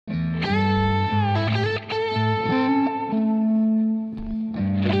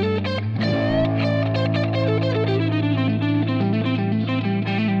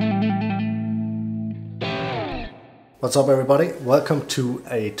What's up everybody? Welcome to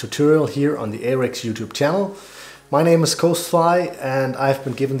a tutorial here on the Ahrex YouTube channel. My name is Coastfly and I've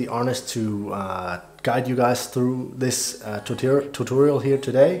been given the honors to guide you guys through this tutorial here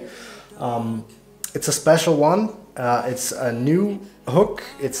today. It's a special one. It's a new hook.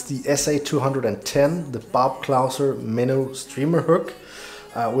 It's the SA210, the Bob Clouser Minnow streamer hook,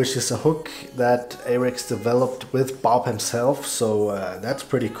 which is a hook that Ahrex developed with Bob himself, so that's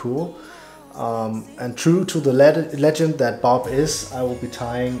pretty cool. And true to the legend that Bob is, I will be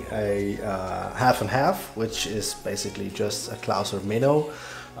tying a half and half, which is basically just a Clouser Minnow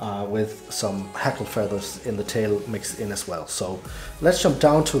with some hackle feathers in the tail mixed in as well. So let's jump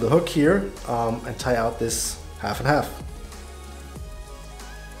down to the hook here and tie out this half and half.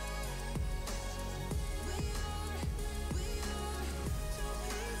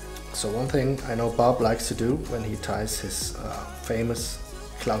 So one thing I know Bob likes to do when he ties his famous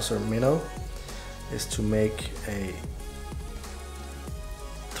Clouser Minnow is to make a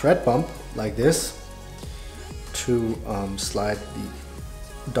thread bump like this to slide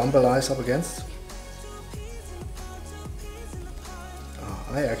the dumbbell eyes up against.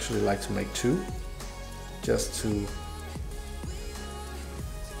 I actually like to make two, just to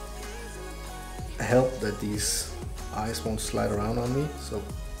help that these eyes won't slide around on me. So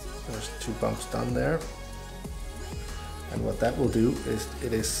there's two bumps done there. And what that will do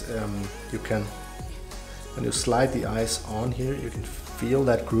is you can, when you slide the eyes on here, you can feel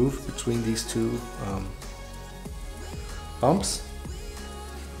that groove between these two bumps.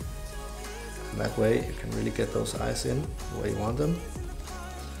 And that way you can really get those eyes in the way you want them.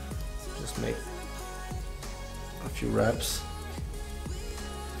 Just make a few wraps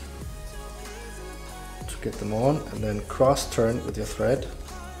to get them on, and then cross turn with your thread.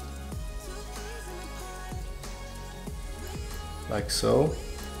 Like so,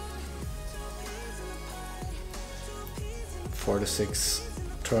 4 to 6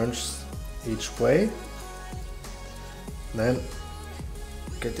 turns each way. Then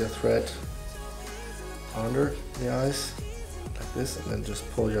get your thread under the eyes like this, and then just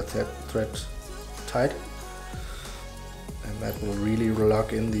pull your thread tight, and that will really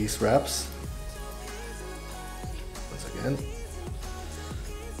lock in these wraps. Once again,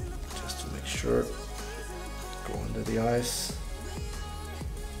 just to make sure, go under the eyes.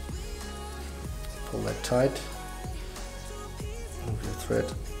 Pull that tight, move your thread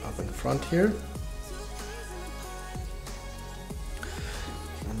up in front here,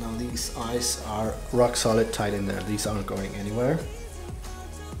 and now these eyes are rock solid tight in there. These aren't going anywhere.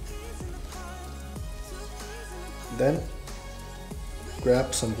 Then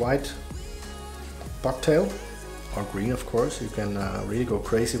grab some white bucktail, or green of course. You can really go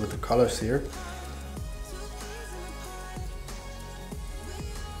crazy with the colors here.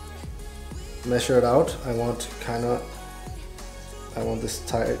 Measure it out. I want this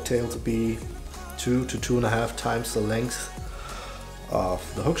tail to be 2 to 2.5 times the length of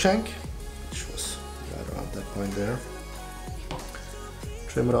the hook shank, which was right around that point there.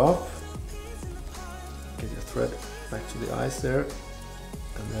 Trim it off, get your thread back to the eyes there,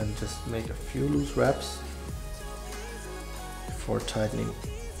 and then just make a few loose wraps before tightening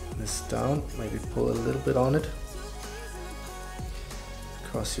this down. Maybe pull a little bit on it,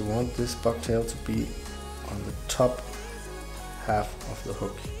 because you want this bucktail to be on the top half of the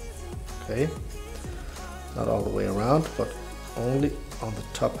hook. Okay, not all the way around, but only on the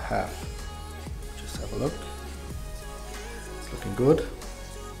top half. Just have a look. It's looking good.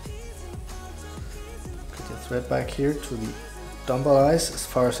 Put your thread back here to the dumbbell eyes as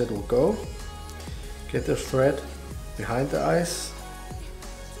far as it will go. Get the thread behind the eyes,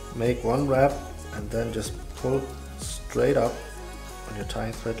 make one wrap, and then just pull straight up on your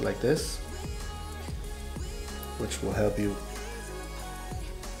tying thread like this, which will help you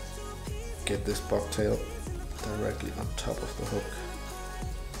get this bucktail directly on top of the hook.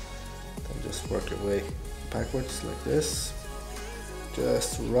 Then just work your way backwards like this,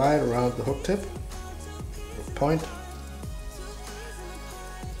 just right around the hook tip, the point.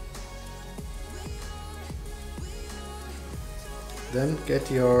 Then get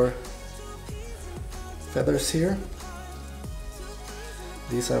your feathers here.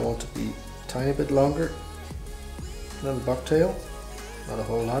 These I want to be a tiny bit longer than the bucktail, not a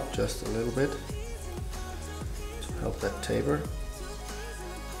whole lot, just a little bit to help that taper.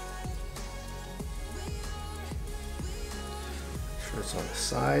 Make sure it's on the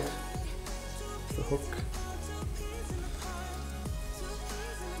side of the hook.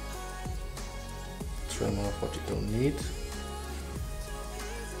 Trim off what you don't need.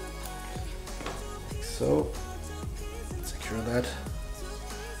 Like so. Secure that.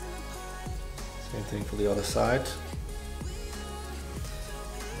 Same thing for the other side.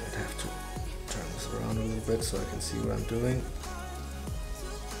 little bit so I can see what I'm doing.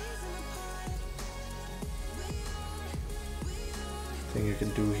 Thing you can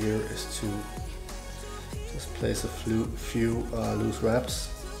do here is to just place a few loose wraps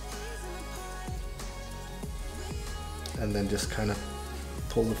and then just kind of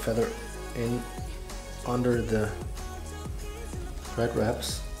pull the feather in under the thread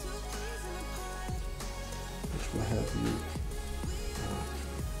wraps, which will help you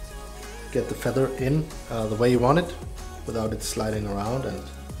get the feather in the way you want it without it sliding around and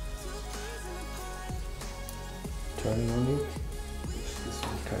turning on you, which this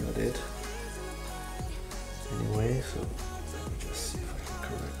one kind of did anyway. So let me just see if I can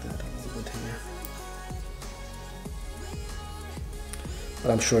correct that a little bit here,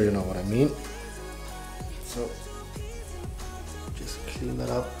 but I'm sure you know what I mean. So just clean that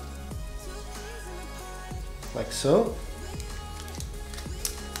up like so.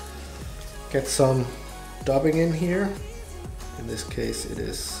 Get some dubbing in here. In this case it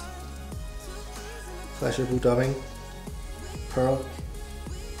is flasher blue dubbing, pearl,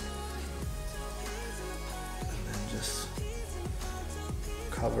 and then just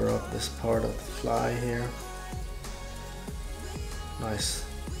cover up this part of the fly here. Nice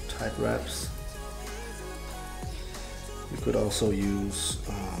tight wraps. You could also use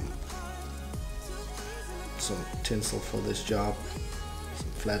some tinsel for this job,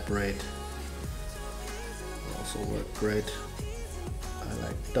 some flat braid will also work great. I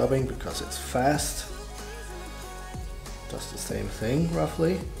like dubbing because it's fast, does the same thing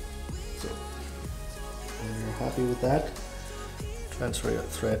roughly. So when you're happy with that, transfer your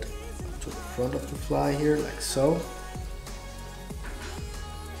thread to the front of the fly here like so.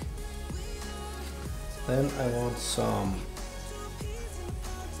 Then I want some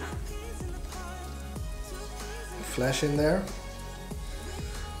flash in there.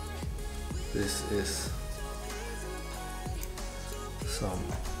 This is some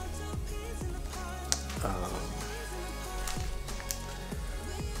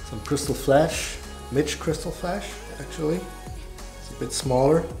crystal flash, Mitch crystal flash actually. It's a bit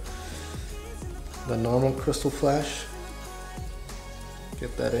smaller than normal crystal flash.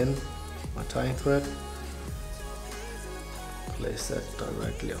 Get that in my tying thread. Place that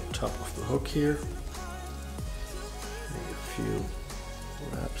directly on top of the hook here. Make a few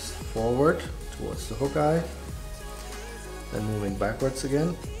wraps forward towards the hook eye, then moving backwards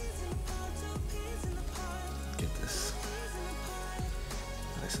again. Get this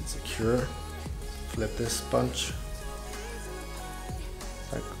nice and secure. Flip this sponge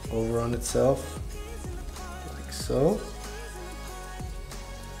back over on itself like so.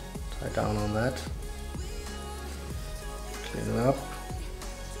 Tie down on that. Clean it up,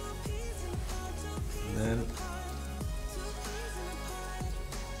 and then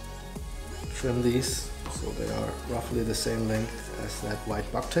trim these so they are roughly the same length as that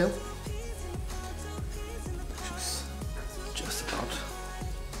white bucktail, which is just about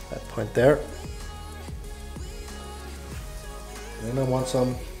that point there. Then I want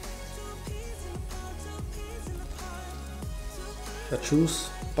some chartreuse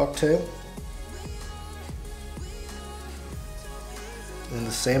bucktail in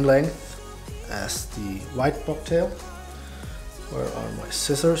the same length as the white bucktail. Where are my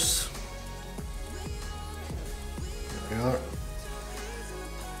scissors? Here we are.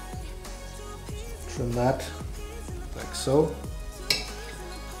 Trim that like so.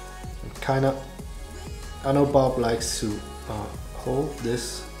 And I know Bob likes to hold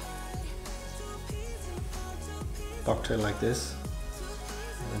this bucktail like this,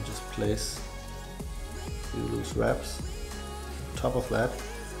 and then just place a few loose wraps on top of that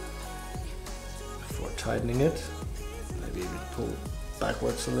before tightening it. Maybe even pull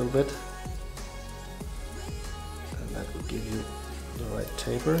backwards a little bit, and that will give you the right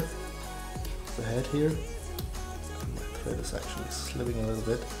taper of the head here. And my thread is actually slipping a little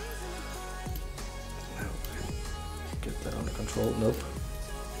bit. Now I can get that under control. Nope.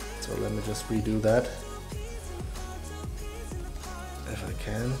 So let me just redo that if I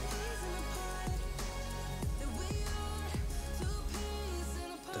can.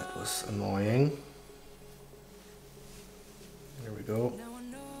 That was annoying. Here we go.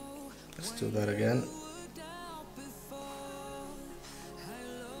 Let's do that again.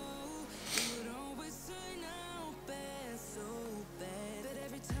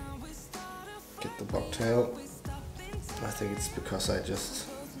 Get the bucktail. I think it's because I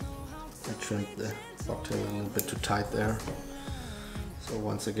trimmed the bucktail a little bit too tight there. So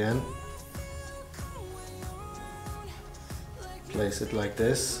once again, place it like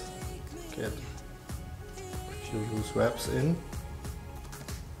this. Get a few loose wraps in.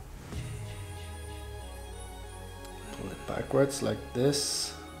 backwards like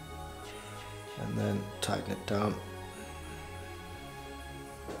this, and then tighten it down.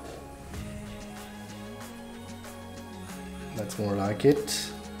 That's more like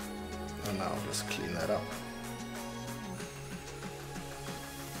it. And now just clean that up.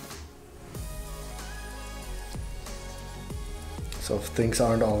 So if things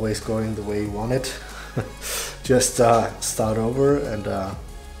aren't always going the way you want it, just start over and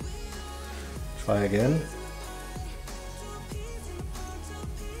try again.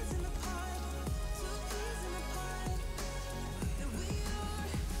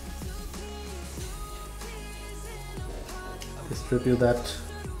 Distribute that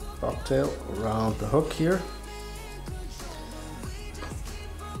bobtail around the hook here,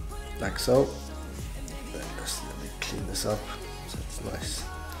 like so. Then just let me clean this up so it's nice,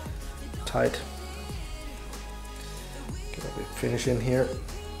 tight. Get a bit finish in here.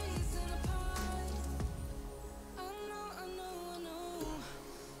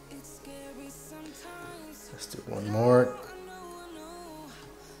 Let's do one more.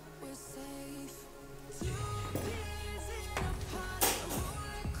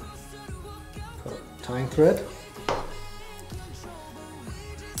 Tying thread.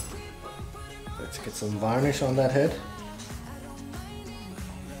 Let's get some varnish on that head.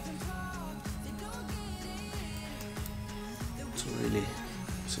 To really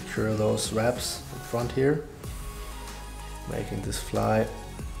secure those wraps in front here, making this fly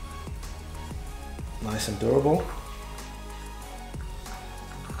nice and durable.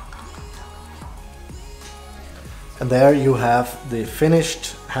 And there you have the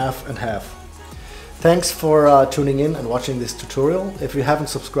finished half and half. Thanks for tuning in and watching this tutorial. If you haven't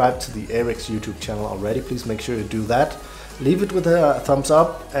subscribed to the Ahrex YouTube channel already, please make sure you do that. Leave it with a thumbs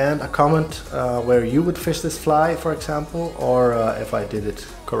up and a comment where you would fish this fly, for example, or if I did it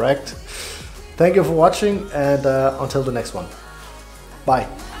correct. Thank you for watching, and until the next one. Bye.